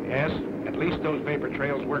 Yes, at least those vapor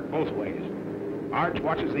trails work both ways. Arch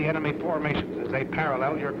watches the enemy formations as they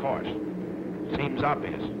parallel your course. Seems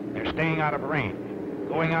obvious. They're staying out of range,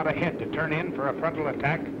 going out ahead to turn in for a frontal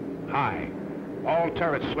attack high. All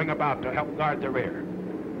turrets swing about to help guard the rear.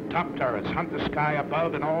 Top turrets hunt the sky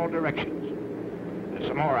above in all directions. There's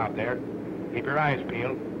some more out there. Keep your eyes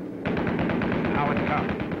peeled. Now it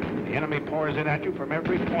comes. The enemy pours in at you from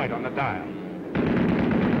every point on the dial.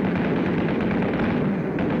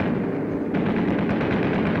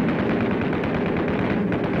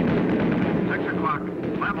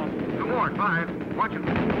 Level. 2 more, 5. Watch it.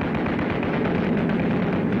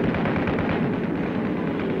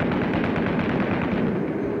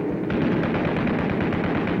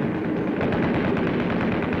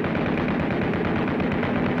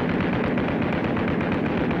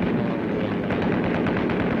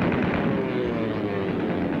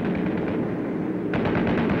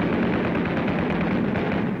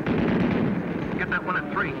 Get that one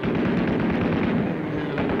at 3.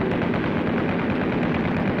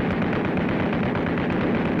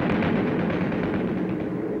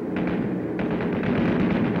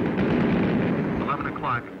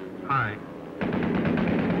 High.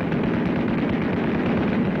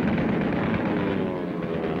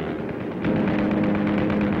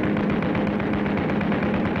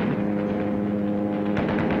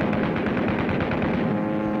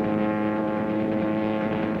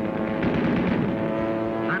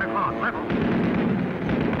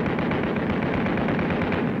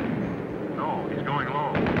 No, he's going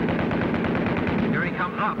low. Here he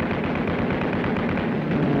comes up.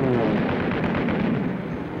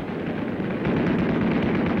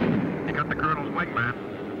 Wingman,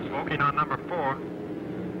 smoking on number 4.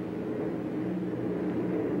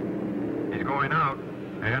 He's going out,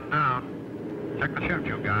 and down. Check the chute,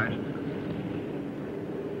 you guys.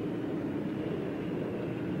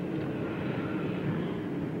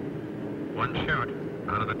 One chute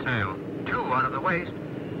out of the tail. 2 out of the waist.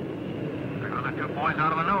 Another 2 points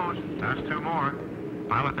out of the nose. That's 2 more.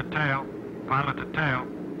 Pilot the tail. Pilot the tail.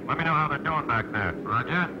 Let me know how they're doing back there.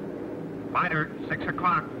 Roger. Fighter, 6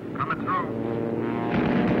 o'clock. Coming through.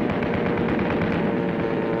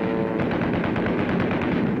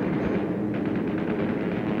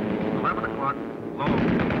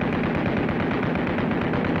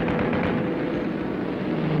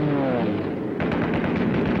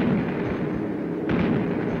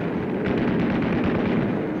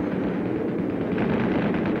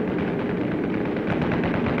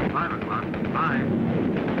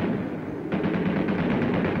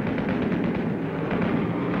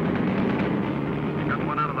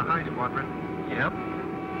 Yep,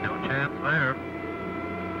 no chance there.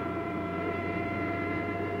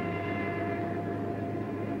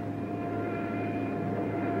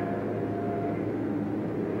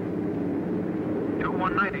 Two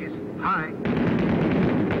 190s, high.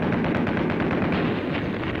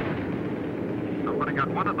 Somebody got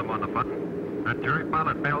one of them on the button. That jury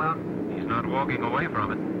pilot bailed out. He's not walking away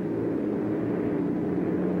from it.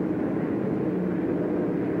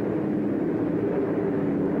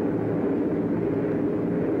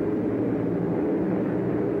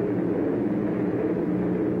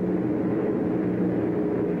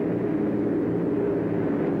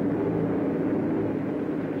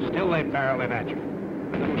 They barrel in at you.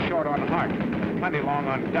 A little short on heart, plenty long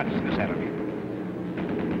on guts, this enemy.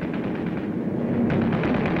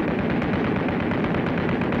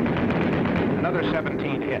 Another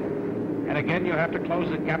 17 hit. And again, you have to close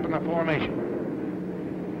the gap in the formation.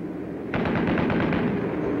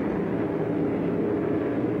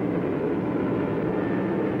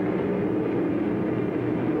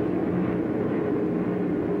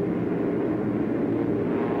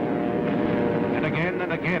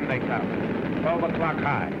 Again they come. 12 o'clock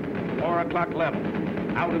high, 4 o'clock level,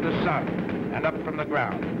 out of the sun, and up from the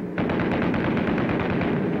ground.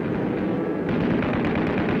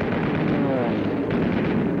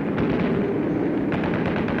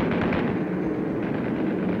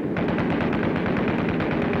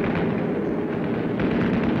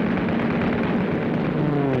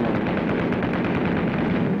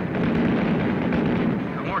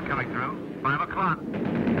 Some more coming through. 5 o'clock.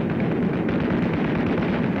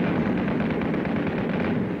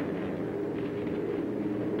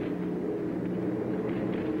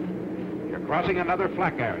 Crossing another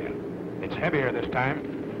flak area. It's heavier this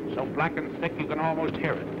time, so black and thick you can almost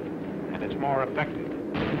hear it, and it's more effective.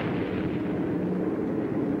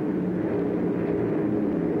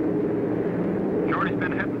 Shorty's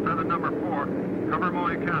been hitting feather number 4. Cover them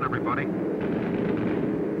all you can, everybody.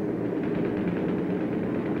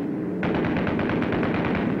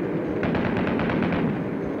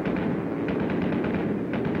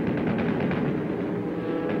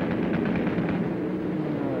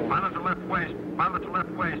 Pilot to left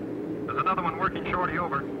waist. There's another one working Shorty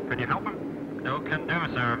over. Can you help him? No can do,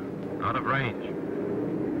 sir. Out of range.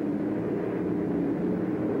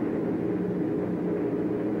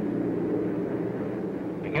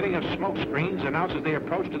 Beginning of smoke screens announces the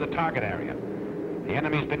approach to the target area. The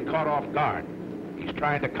enemy's been caught off guard. He's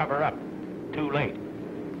trying to cover up. Too late.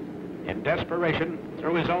 In desperation,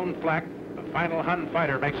 through his own flak, the final Hun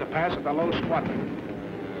fighter makes a pass at the low squadron.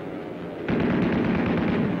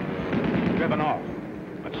 Driven off,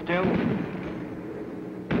 but still.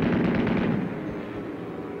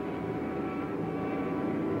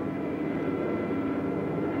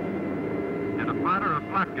 Did a fighter or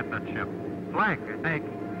flak get that ship? Flak, I think.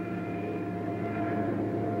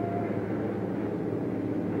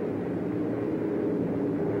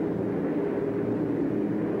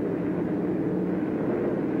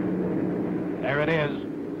 There it is,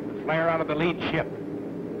 the flare out of the lead ship.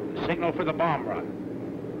 The signal for the bomb run.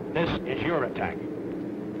 This is your attack.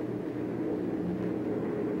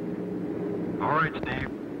 All right, Steve.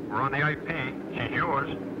 We're on the IP. She's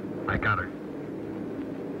yours. I got her.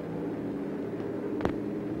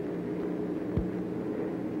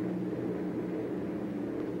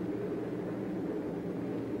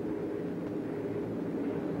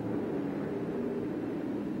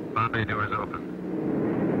 Bombay doors open.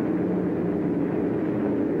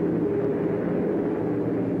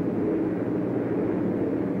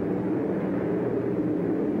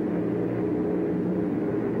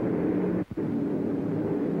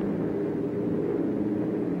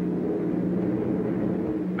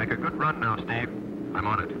 Make a good run now, Steve. I'm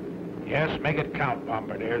on it. Yes, make it count,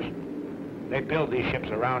 bombardiers. They build these ships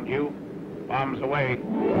around you. Bombs away.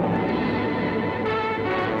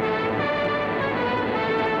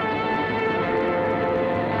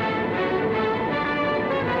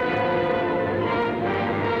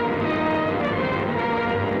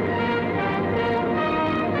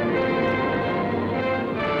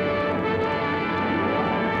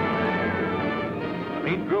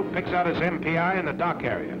 Picks out his MPI in the dock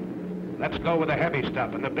area. Let's go with the heavy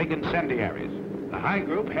stuff and the big incendiaries. The high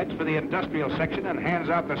group heads for the industrial section and hands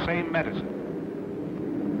out the same medicine.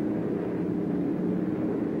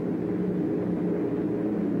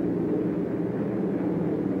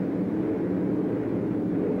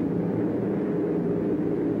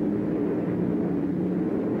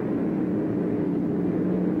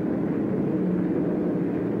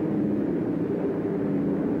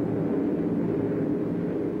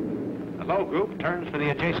 Group turns for the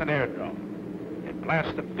adjacent airdrome. It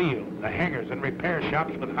blasts the field, the hangars, and repair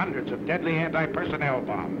shops with hundreds of deadly anti-personnel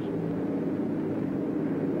bombs.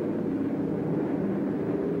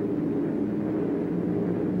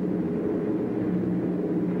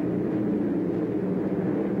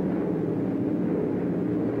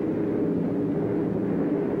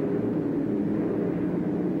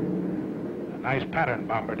 A nice pattern,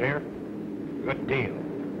 Bombardier. Good deal.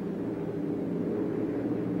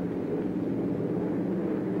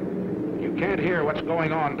 Can't hear what's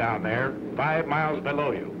going on down there, 5 miles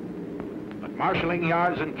below you. But marshalling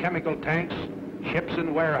yards and chemical tanks, ships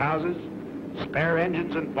and warehouses, spare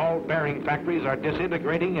engines and ball bearing factories are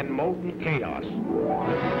disintegrating in molten chaos.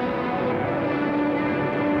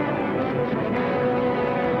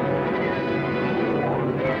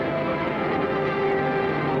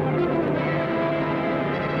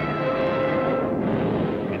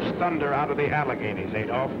 It's thunder out of the Alleghenies,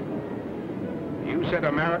 Adolf. You said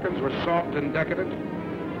Americans were soft and decadent?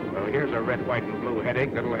 Well, here's a red, white, and blue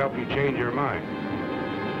headache that'll help you change your mind.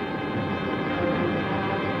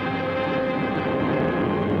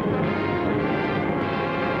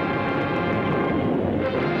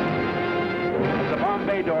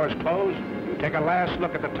 bay doors close, you take a last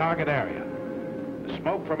look at the target area. The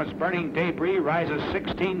smoke from its burning debris rises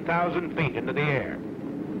 16,000 feet into the air.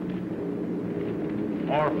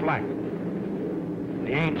 More flak.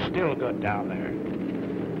 The aim's still good down there.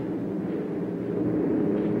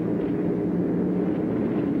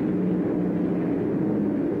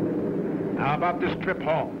 How about this trip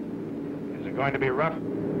home? Is it going to be rough?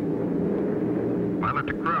 Pilot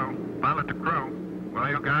to crew. Pilot to crew. Well,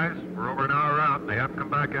 you guys, we're over an hour out. They haven't come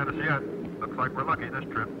back at us yet. Looks like we're lucky this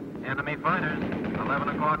trip. Enemy fighters, 11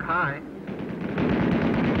 o'clock high.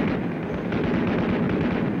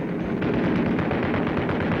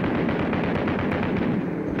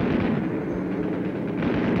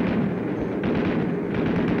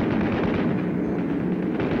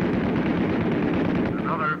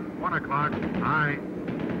 Another 1 o'clock high.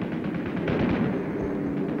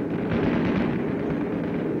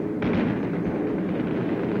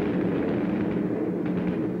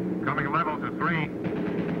 Coming level to 3.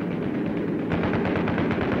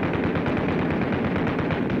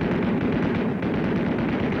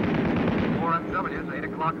 W's, 8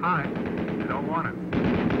 o'clock high. You don't want it.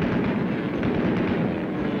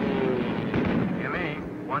 ME,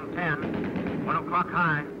 110, 1 o'clock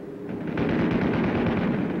high.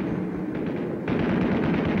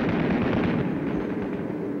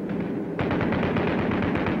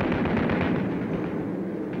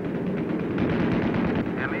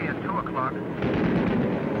 ME at 2 o'clock.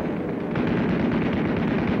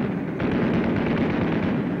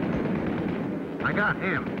 I got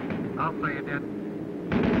him. I'll say you did.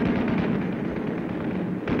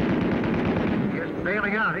 He isn't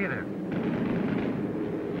bailing out either.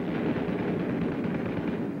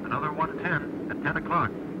 Another 110 at 10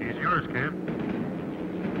 o'clock. He's yours, Ken.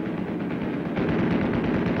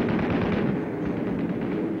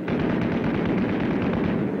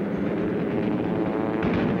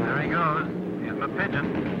 There he goes. Here's my pigeon.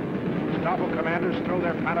 Gestapo commanders throw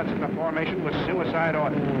their pilots into formation with suicide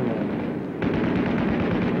orders.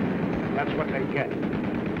 That's what they get.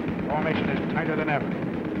 Formation is tighter than ever.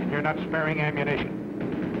 You're not sparing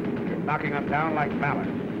ammunition. You're knocking them down like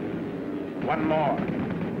mallards. One more.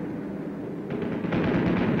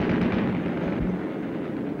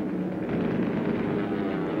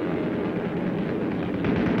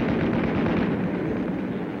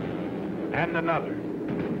 And another.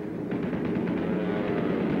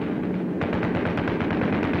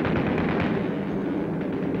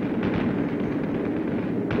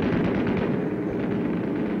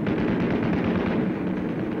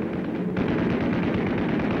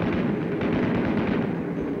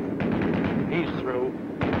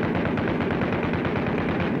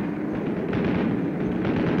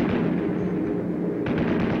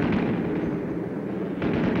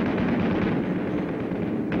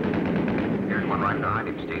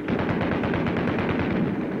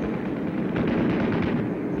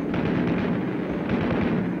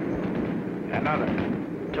 Another.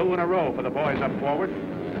 2 in a row for the boys up forward.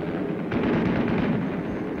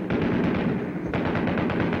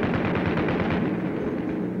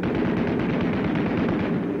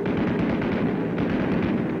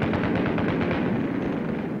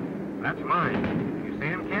 That's mine. You see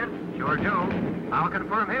him, Ken? Sure do. I'll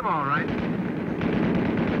confirm him all right.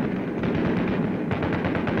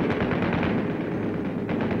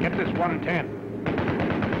 Get this 110.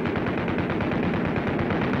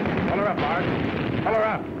 Pull her up, Mark. Pull her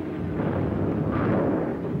up.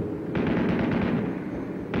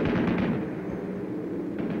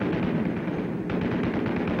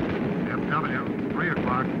 FW, 3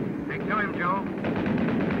 o'clock. Hey, kill him, Joe.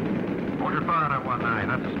 Hold your fire on that 1-9.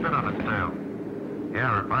 That's a spin on its tail. Yeah,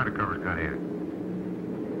 our fighter cover's got here.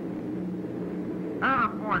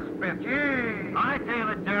 Ah, poor spit. Gee! I tail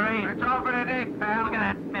it, Jerry. It's over the dick, pal. Look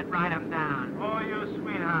at that spit right him down. Oh, you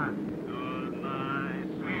sweetheart. Good night,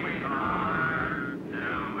 sweetheart.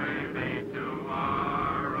 Till we meet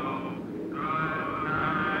tomorrow. Good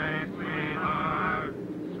night, sweetheart.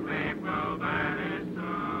 Sleep will banish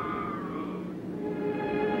sorrow.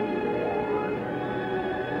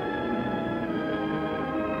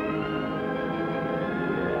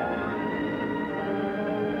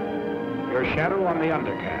 Your shadow on the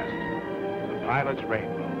undercast. The pilot's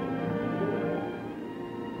rainbow.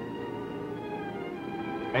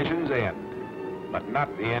 Mission's end, but not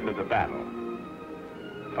the end of the battle.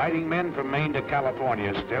 Fighting men from Maine to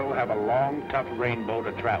California still have a long, tough rainbow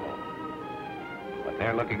to travel. But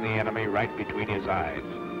they're looking the enemy right between his eyes.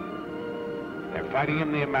 They're fighting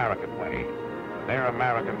him the American way, their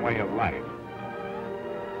American way of life.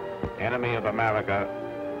 Enemy of America,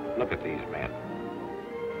 look at these men.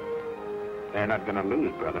 They're not going to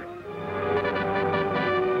lose, brother.